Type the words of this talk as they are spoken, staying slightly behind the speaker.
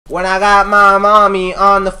When I got my mommy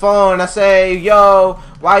on the phone, I say, yo,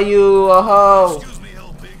 why you a hoe?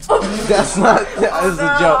 That's not, that was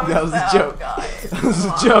a joke, that was a joke. That was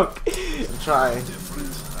a joke. I'm trying.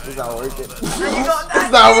 It's not working.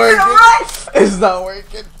 It's not working. It's not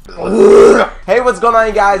working. Hey, what's going on,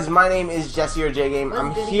 you guys? My name is Jesse or J Game.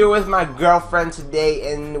 I'm here with my girlfriend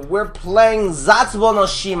today, and we're playing Zetsubou no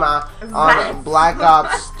Shima on Black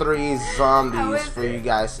Ops 3 Zombies for you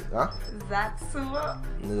guys. Huh? Zetsubou.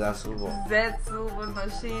 Zetsubou. Zetsubou no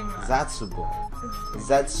Shima. Zetsubou.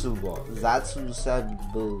 Zetsubou.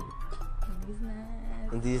 Zetsubou.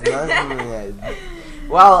 These nuts.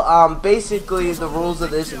 Well, basically the rules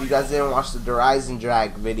of this, if you guys didn't watch the Rise and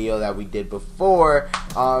Drag video that we did before,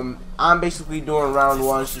 I'm basically doing round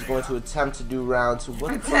 1. She's going to attempt to do round 2.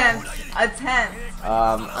 What? Attempt.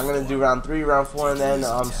 I'm gonna do round 3, round 4, and then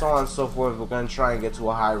so on and so forth. We're gonna try and get to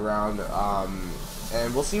a high round.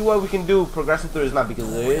 And we'll see what we can do progressing through this map, because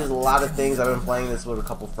there is a lot of things. I've been playing this with a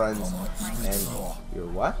couple friends. And your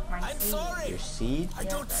what? Your seed? I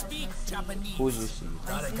don't speak Japanese. Who's your seed?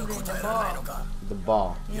 The ball. The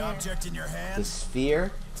ball. The object in your hand. The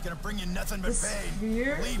sphere? It's gonna bring you nothing but pain.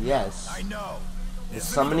 Sphere? Yes. I know. The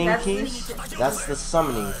summoning That's key? the That's the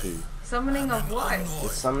summoning key. Summoning of what? The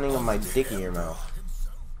summoning of my dick in your mouth.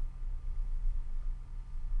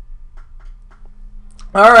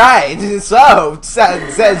 Alright, so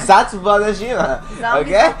Zetsubou no Shima.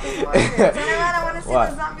 Okay? Turn around, I want to see What?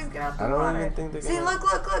 the zombies get out the I don't water. even think they're See, gonna...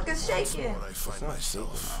 look, it's shaking. It's not shaking.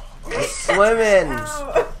 I'm swimming.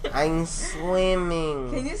 Ow. I'm swimming.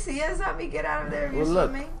 Can you see a zombie get out of there if you're Well, look,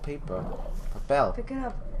 swimming? paper. Papel. Pick it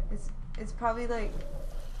up. It's probably like the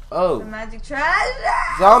Oh, magic trash.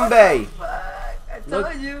 zombie. Fuck, I told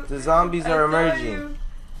Look, you. the zombies are I told emerging. you.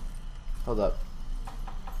 Hold up.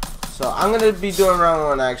 So I'm gonna be doing round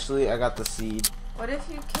 1 actually. I got the seed. What if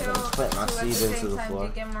you kill Let's plant my two at seed the into same the time? floor. Do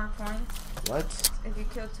you get more points? What? If you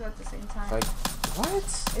kill two at the same time. Like what?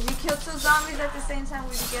 If you kill two zombies at the same time,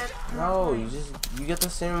 would you get more No, points? you get the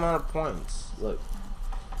same amount of points. Look,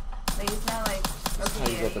 Like, it's not like, that's how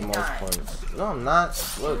okay, you get the you're most not. points. No, I'm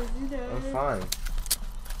not. Look, Yes, you I'm did. fine.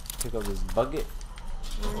 Pick up this bucket.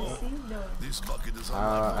 Where's the seed though? This bucket is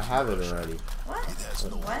I have it already. What?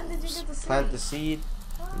 When did you get the seed? Plant the seed,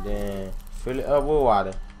 then fill it up with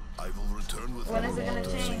water. I will return with When is it gonna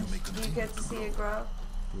so you change? may Do you continue get to see it grow?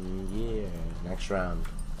 Yeah, next round.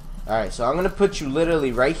 Alright, so I'm gonna put you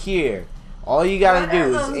literally right here. All you gotta What do are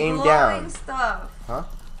is those aim glowing down. Stuff? Huh?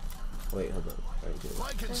 Wait, hold up. Right here.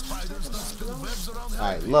 Why can spiders not spin webs around the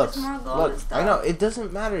Alright, look. There's more glowing Look, stuff. I know, it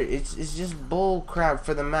doesn't matter. It's just bull crap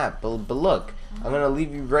for the map. But look, I'm gonna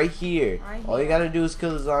leave you right here. Right All you here. gotta do is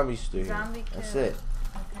kill the zombies through here. Zombie That's kill. it.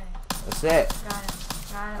 Okay, That's it. got it.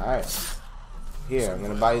 Alright. Here, I'm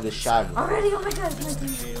gonna buy you the Shava. Already? Oh my god,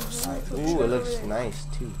 it's my Ooh, it looks nice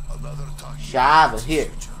too. another time. Shava, here.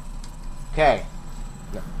 Okay.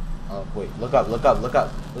 No. Oh, wait. Look up. Look at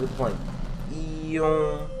the point.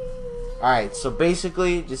 Eon. Alright, so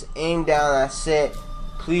basically, just aim down. That's it.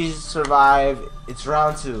 Please survive. It's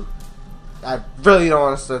round 2. I really don't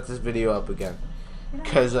want to start this video up again.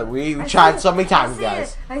 Because we tried so many times,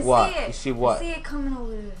 guys. What? You see what? I see it coming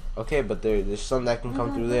over there. Okay, but there's some that can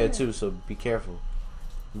come through there too, so be careful.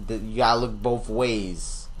 You gotta look both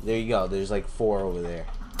ways. There you go. There's like 4 over there.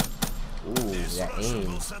 Ooh, that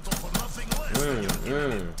aim.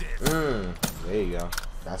 There you go.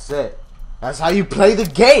 That's it. That's how you play the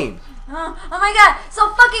game. Oh my god, so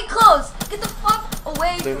fucking close. Get the fuck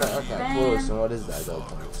away They're from not me, that man. close. And what is that though?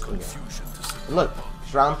 Okay. Look,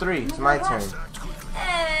 it's round 3. It's my turn.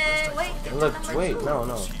 Hey, wait. Get Look, to number wait, 2. no.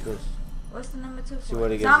 This. What's the number 2 for? See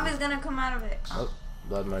what it gives Zombie's you. gonna come out of it. Oh,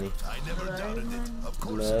 blood money. I never doubted it. Of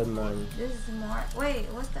course. Blood money. This is more. Wait,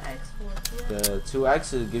 what's the X for? Yeah. The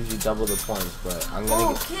 2X's gives you double the points, but I'm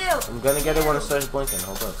gonna get it when it starts blinking.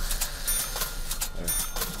 Hold up. There.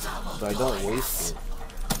 So I don't waste it.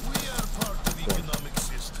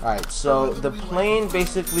 Alright, so the plane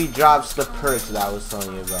basically drops the perks that I was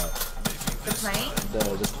telling you about. The plane?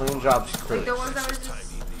 The plane drops Like perks. the ones that was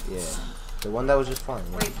just. Yeah. The one that was just fun.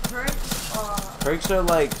 Yeah. Wait, perks or. Perks are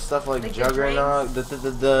like stuff like Like the Juggernaut,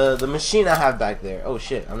 the machine I have back there. Oh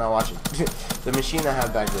shit, I'm not watching. The machine I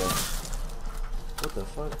have back there. What the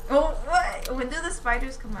fuck? Oh, what? When do the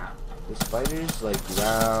spiders come out? The spiders like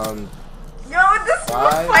round Yo, this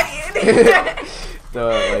 5? is fighting. The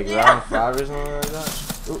like round 5 or something like that.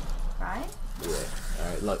 Ooh. Right? Yeah.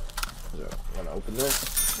 Alright, look. So, I'm gonna open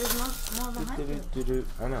this. There's more behind you.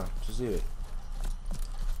 I know, just leave it.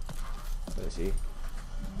 Let's see.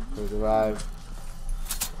 Survive.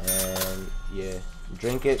 And yeah.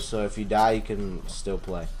 Drink it so if you die you can still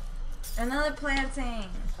play. Another planting.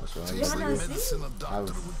 That's what I'm You have gonna another do. seed? Medicine a doctor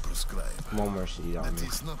I've- would prescribe. One more seed on That me.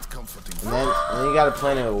 is not comforting. And then you gotta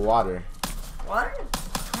plant it with water. Water?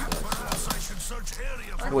 Perhaps I should search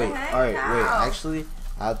area for What Wait, the heck? alright, wait. How? Actually,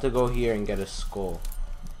 I have to go here and get a skull.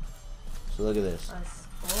 So look at this. A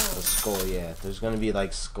A skull. skull, yeah. There's gonna be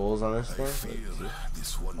like skulls on this I thing. feel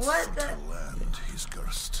this one What fertile land is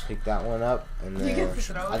cursed. Pick that one up, and You then get to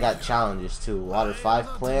throw I it. got challenges too. Water 5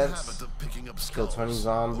 plants, kill 20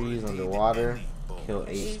 zombies underwater, kill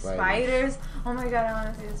 8 These spiders spiders. Oh my god, I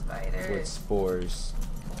want to see the with spiders. spores.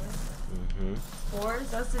 Spores?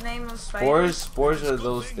 That's the name of spiders? Spores are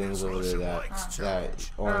those things over there that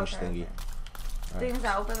orange Okay, thingy. okay. Things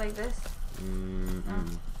that open like this?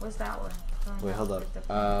 What's that one? Wait, hold up.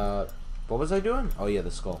 What was I doing? Oh yeah, the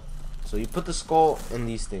skull. So you put the skull in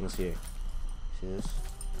these things here. See this?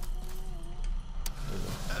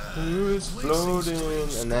 It's floating,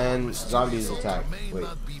 and then zombies attack. Wait,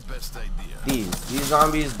 these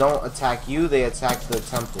zombies don't attack you; they attack the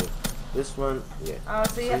temple. This one, yeah. Oh,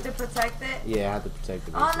 so you have to protect it? Yeah, I have to protect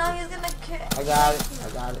it. Oh no, he's gonna kill. I got it. I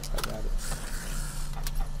got it. I got it.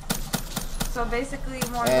 So basically,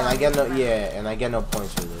 more. And I get no, zombies. and I get no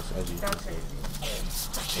points for this, as you can That's see.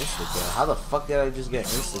 crazy. Insta kill. How the fuck did I just get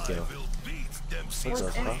insta kill? What What's the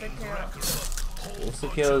fuck? insta-kill? Insta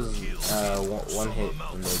kill is one hit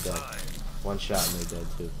and they're dead. One shot and they're dead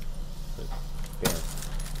too.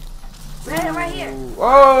 Bam. Right here. Ooh.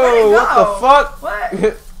 Oh, what the fuck?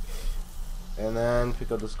 What? And then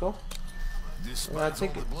pick up the skull. Yeah,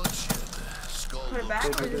 take it. Put it back,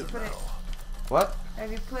 or just put it? What?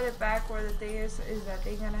 If you put it back where the thing is that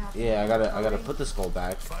thing gonna have to? Yeah, I gotta put the skull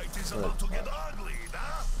back.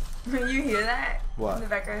 You hear that? What? In the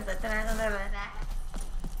background, it's like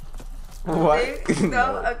What?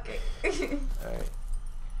 No, okay. Alright.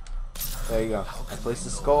 There you go. I place the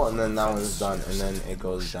skull and then that one's done and then it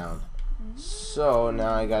goes down. So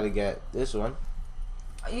now I gotta get this one.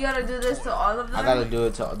 You gotta do this to all of them? I gotta do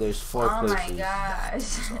it to, there's 4 Oh places. my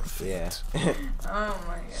gosh. Yeah. Oh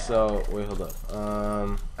my god. So, wait, hold up.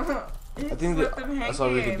 I think that's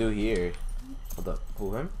all we can do here. Hold up.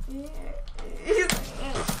 Who, him? Yeah.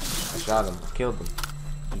 I shot him. Killed him.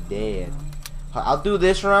 He dead. I'll do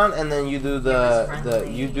this round and then you do the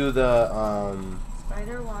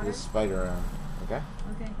Spider water? the spider round. Okay?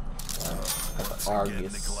 Okay.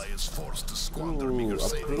 Argus. Ooh,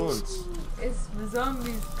 up close. It's the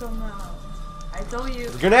zombies come out. I told you.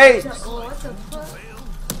 Grenades! Oh, what the fuck?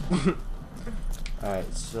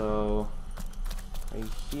 Alright, so right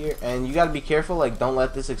here, and you gotta be careful, like don't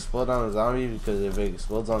let this explode on the zombies, because if it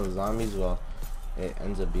explodes on the zombies, well, it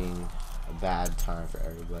ends up being a bad time for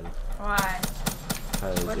everybody. Why?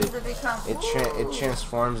 Because What does it become? it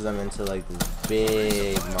transforms them into like this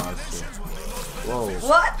big monster. Whoa.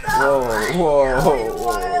 What the Whoa, fuck? whoa, Oh, whoa,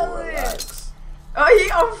 wild. relax. Oh, he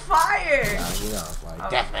on fire! Nah, you know, it's like Oh.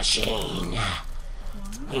 Death Machine. That's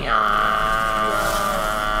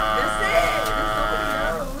it. There's nobody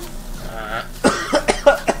else.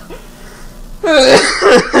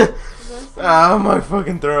 Ah, my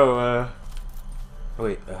fucking throat.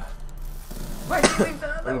 Wait. Why do you think the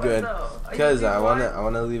other I'm one, good. though? Are you Cause I being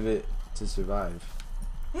wanna leave it to survive.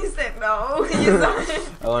 He said no. You saw it.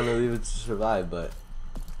 I wanna leave it to survive, but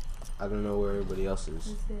I don't know where everybody else is.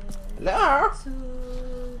 He said, Hello.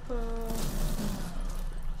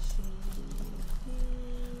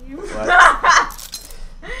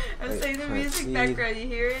 I'm saying the Wait, music see. background. You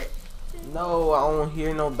hear it? No, I don't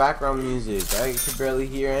hear no background music. I can barely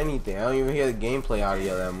hear anything. I don't even hear the gameplay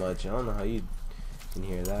audio that much. I don't know how you can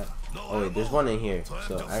hear that. Oh wait, there's one in here.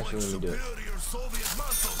 So actually, let me do it.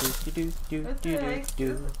 What the heck?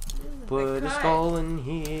 Do. Put a cut. skull in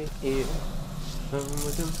here. They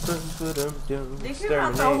Exterminate came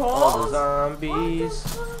out the all the holes? zombies.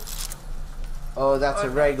 What the fuck? Oh, that's a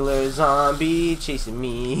regular zombie chasing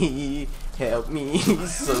me. Help me,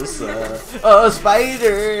 so sad. Oh,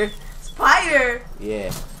 spider. Spider! Yeah.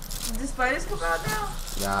 The spiders come out now?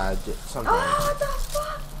 Nah, sometimes. Oh, what the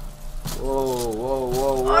fuck? Whoa, whoa,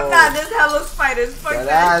 whoa, whoa. Oh, nah, there's hella spiders. Fuck that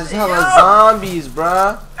That's shit. hella Yo. zombies,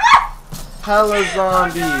 bruh. Hella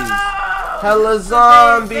zombies. Oh, no. Hella Okay,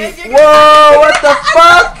 zombies. then you're Whoa, what the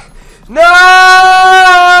fuck?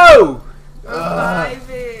 No!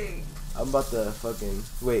 Surviving. I'm about to fucking.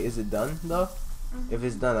 Wait, is it done though? If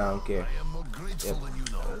it's done, I don't care. Yep.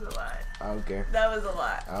 That was a lot. I don't care. That was a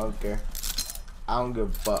lot. I don't care. I don't give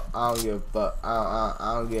a fuck. I don't give a fuck.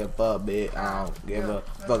 I don't give a fuck, bitch. I don't give a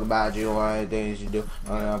fuck about you or anything you do. I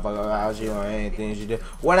don't give a fuck about you or anything you do.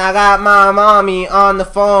 When I got my mommy on the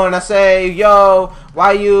phone, I say, yo,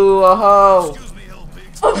 why you a hoe?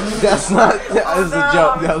 That's not. That was a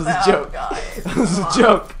joke. That was a joke. That was a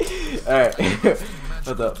joke. Alright.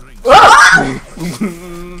 Hold up.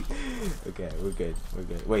 Okay, we're good. We're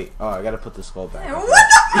good. Wait, oh, I gotta put the skull back. What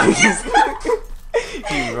the fuck?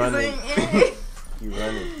 You running. Like, You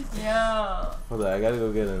running. yo. Hold on, I gotta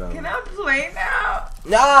go get another. Can I play now?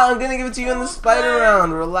 No, I'm gonna give it to you in the spider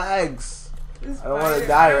round. Relax. I don't want to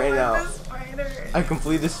die right now. I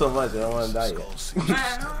completed so much. I don't want to die yet.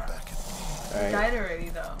 I died already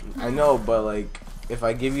though. I know, but like, if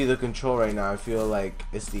I give you the control right now, I feel like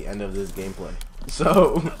it's the end of this gameplay.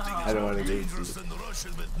 So I don't want to give it to you.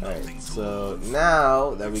 Alright, so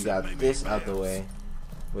now that we got this out the way,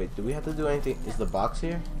 wait, do we have to do anything? Is the box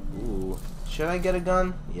here? Ooh, should I get a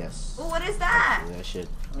gun? Yes. Ooh, what is that? Yeah, I should.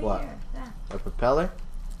 Where? What? That. A propeller?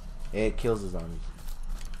 It kills the zombies.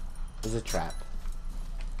 It's a trap,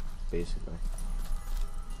 basically.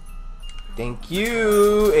 Thank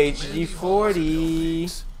you,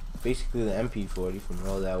 HG40. Basically the MP40 from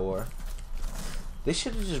World at War. They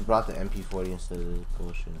should have just brought the MP40 instead of this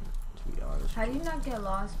bullshit, to be honest. How do you not get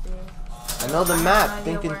lost, bitch? I know the map, idea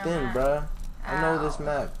thinking where I'm thin, at. bruh. I know this Ow.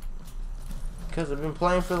 map. Because I've been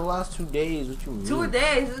playing for the last 2 days. What you mean? 2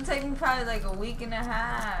 days? It'll take me probably like a week and a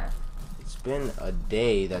half. It's been a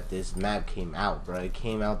day that this map came out, bruh. It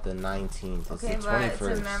came out the 19th. It's Okay, the but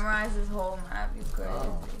 21st. to memorize this whole map, you could.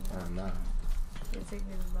 Oh, nah. It'll take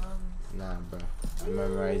me long. Nah, bruh. I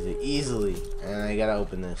memorize it easily. And I gotta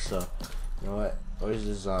open this, so. You know what? Where's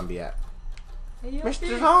this zombie at? Hey, yo, Mr.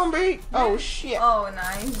 bitch. Zombie! Oh, shit. Oh,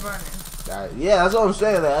 nah, he's running. Yeah, that's what I'm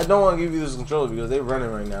saying. Like, I don't want to give you this controller because they're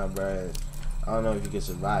running right now, bruh. I don't know if you can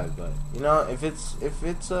survive, but you know, if it's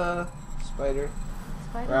a spider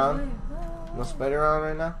round, no spider round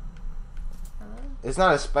right now. It's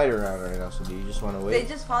not a spider round right now, so do you just want to wait? They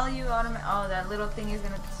just follow you automatically. Oh, that little thing is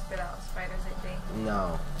gonna spit out spiders, I think.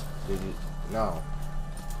 No, no,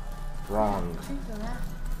 wrong.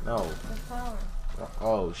 No. The flower.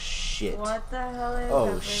 Oh shit. What the hell is that?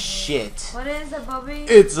 Oh baby? shit. What is it, Bubby?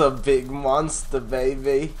 It's a big monster,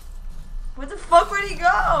 baby. Where the fuck would he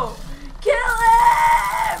go? Kill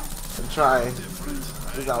him! I'm trying.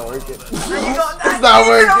 It's not working. It's not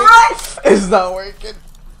working. It's not working.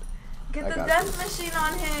 Get I the got death machine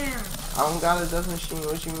on him. I don't got a death machine.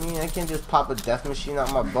 What you mean? I can't just pop a death machine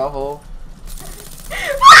out my butthole.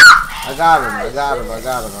 I got him. I got him. I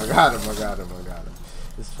got him. I got him. I got him. I got him.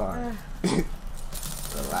 It's fine.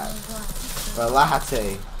 Relax. Relax.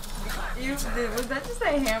 Was that just a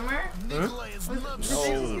hammer?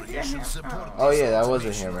 Oh yeah, that was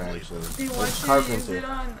a hammer actually. It was carpenter.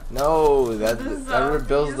 No, that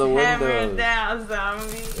rebuilds the windows. Down,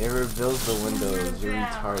 zombie. It rebuilds the windows. You're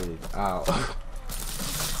retarded. Ow.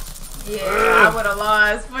 Yeah, I would have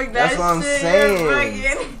lost. Fuck that That's what I'm shit.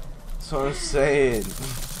 saying. That's what I'm saying.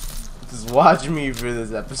 Just watch me for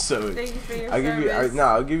this episode. Thank you for your I'll give you.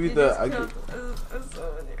 I'll give you the.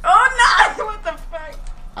 Oh no! What the fuck?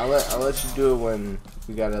 I'll let you do it when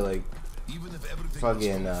we gotta like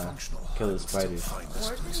fucking kill the spiders.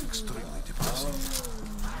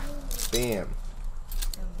 Bam.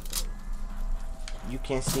 You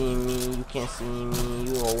can't see me. You can't see me.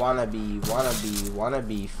 You a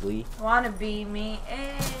wannabe flea. Wanna be me?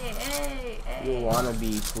 Hey. You a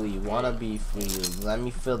wannabe flea. Let me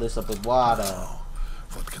fill this up with water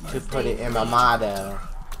to put it in my mother.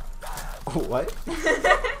 What?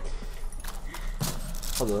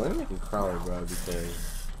 Hold on, let me make a crawler, bro,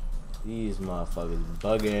 because these motherfuckers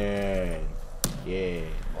bugging. Yeah.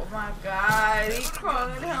 Oh my god, he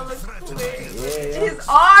crawling hella quick. Yeah. His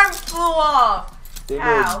arm flew off. They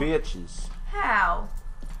How? little bitches. How?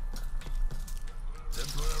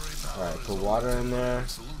 Alright, put water in there.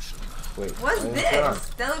 Wait. What's this?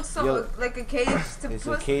 That looks so Yo, like a cage to it's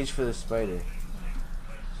put. a cage for the spider.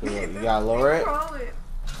 So look, you gotta lower it.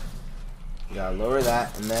 You gotta lower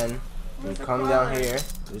that, and then you come down here.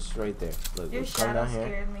 It's right there. Look, Your come down here.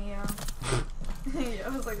 scared me, yo. I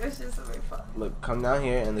was like, that shit's so fun. Look, come down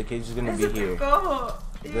here, and the cage is gonna be here. Go.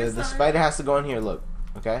 The spider has to go in here. Look,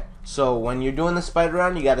 okay. So when you're doing the spider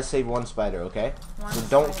round, you gotta save one spider, okay? So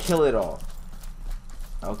don't kill it all.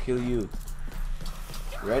 I'll kill you.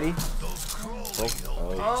 Ready? Almost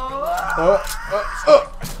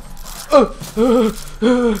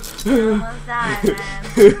died,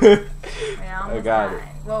 man. I got it.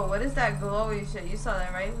 Whoa, what is that glowy shit? You saw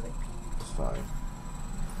that, right? It's fine.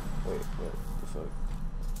 Wait, what the fuck?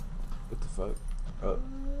 What the fuck?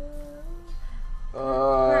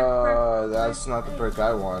 That's not the perk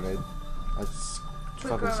I wanted. That's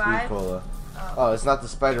Quick fucking revive? speed cola. Oh, it's not the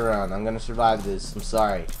spider round. I'm gonna survive this. I'm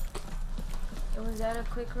sorry. Was that a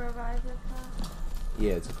quick revive?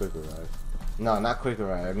 Yeah, it's a quick revive. No, not quick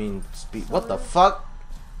revive. I mean speed. What the fuck?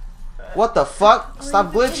 What the fuck?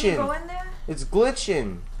 Stop Can you go glitching. in there? It's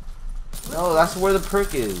glitching. No, that's where the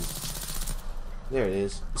perk is. There it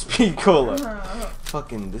is. Speed cola.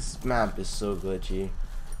 Fucking, this map is so glitchy.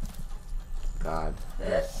 God.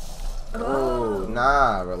 Oh,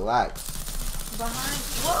 nah, relax. Behind.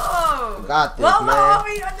 Whoa! I got this, whoa, man. Whoa,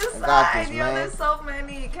 wait, on this I got side. this, Yo, man. there's so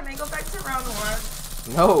many. Can I go back to round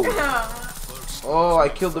 1? No. Oh, I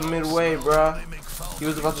killed him midway, bruh. He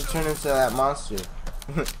was about to turn into that monster.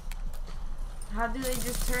 How do they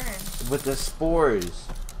just turn? With the spores.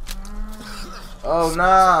 Oh,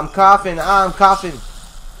 nah, I'm coughing. I'm coughing.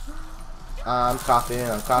 I'm coughing.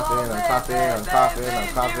 I'm coughing. I'm coughing. I'm coughing. I'm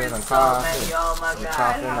coughing. I'm coughing. Oh my I'm god.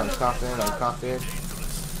 coughing. I'm coughing. I'm coughing.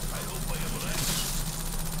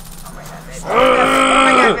 Oh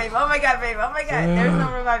my god, babe. Oh my god, babe. Oh my god, babe. Oh my god. There's no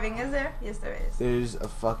reviving, is there? Yes, there is. There's a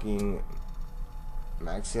fucking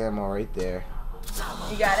max ammo right there.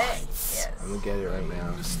 You got it? Yes. I'm gonna get it right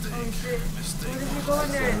now. Oh shit. Where did you go in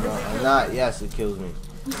there? No, Does it I'm kill not. Yes, it kills me.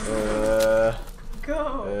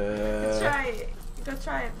 Go. Try it. Go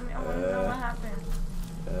try it. I want to know what happened.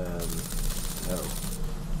 No.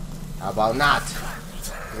 How about not?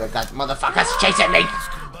 'Cause I got motherfuckers chasing me.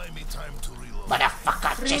 Buy me time to reload.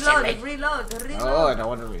 Motherfucker chasing me. Reload. Oh, I don't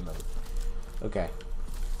want to reload. Okay.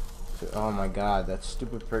 Oh my god, that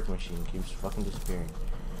stupid perk machine keeps fucking disappearing.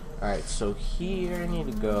 Alright, so here I need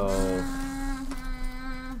to go.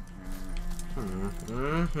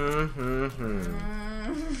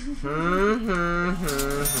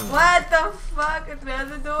 What the fuck?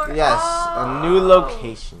 Another door? Yes, oh. a new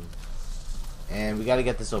location. And we gotta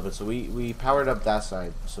get this open. So we powered up that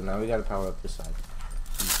side. So now we gotta power up this side.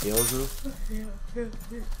 He heals me.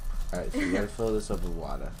 Alright, so we gotta fill this up with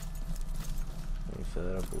water. Let me fill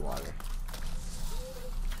it up with water.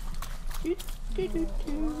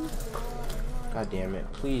 God damn it.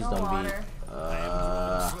 Please don't be.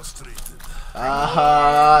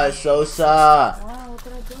 Sosa. Wow, what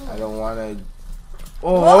did I do? I don't wanna.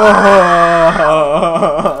 Oh!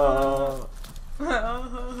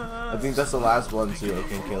 I think that's the last one too. I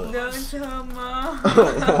can kill it. Don't tell mom.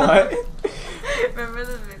 What? Remember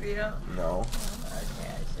the video? No. Okay,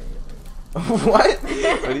 I'll show you. What?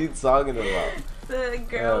 What are you talking about? The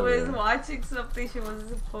girl Oh, was yeah. watching something she wasn't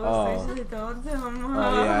supposed Oh. to. She said, don't tell mom.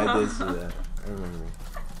 Oh yeah, I did see that. I remember.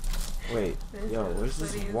 Wait, yo, where's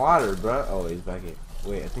this water, bruh? Oh, he's back here.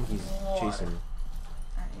 Wait, I think he's chasing me.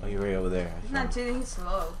 Oh, he's right over there. He's not cheating, he's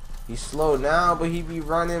slow. He's slow now, but he be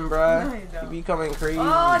running, bruh. No, he don't. He be coming crazy.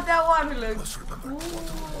 Oh, that water looks. Ooh.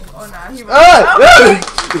 Oh, no, he Ah!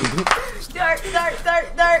 Dart.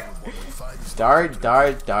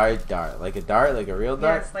 Dart. Like a dart? Like a real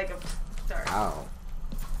dart? Yes, like a dart. Ow.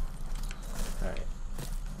 Alright.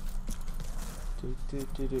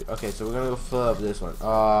 Okay, so we're gonna go fill up this one.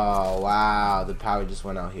 Oh, wow. The power just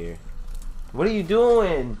went out here. What are you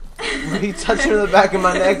doing? What are you touching the back of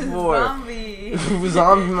my neck for? Zombie.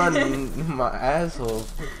 Zombie my asshole.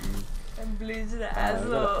 And bleach the I gotta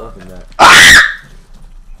asshole. open that.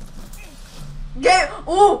 Get.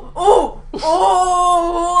 Ooh. Who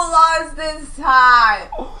lost this time?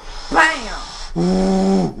 Bam.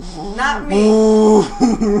 Not me.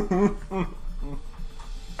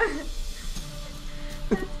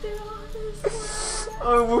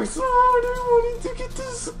 I worked so hard every morning to get to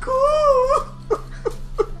school.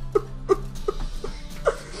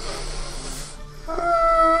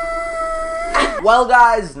 Well,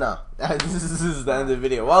 guys, no. This is the end of the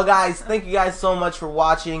video. Well, guys, thank you guys so much for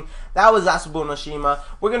watching. That was Zetsubou no Shima.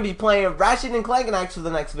 We're going to be playing Ratchet and Clank next for the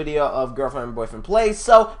next video of Girlfriend and Boyfriend Plays.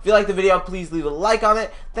 So, if you like the video, please leave a like on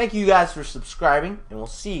it. Thank you guys for subscribing, and we'll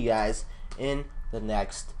see you guys in the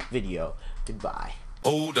next video. Goodbye.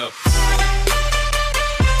 Hold up.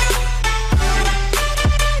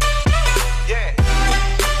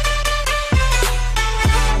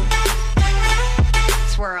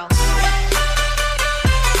 Swirl.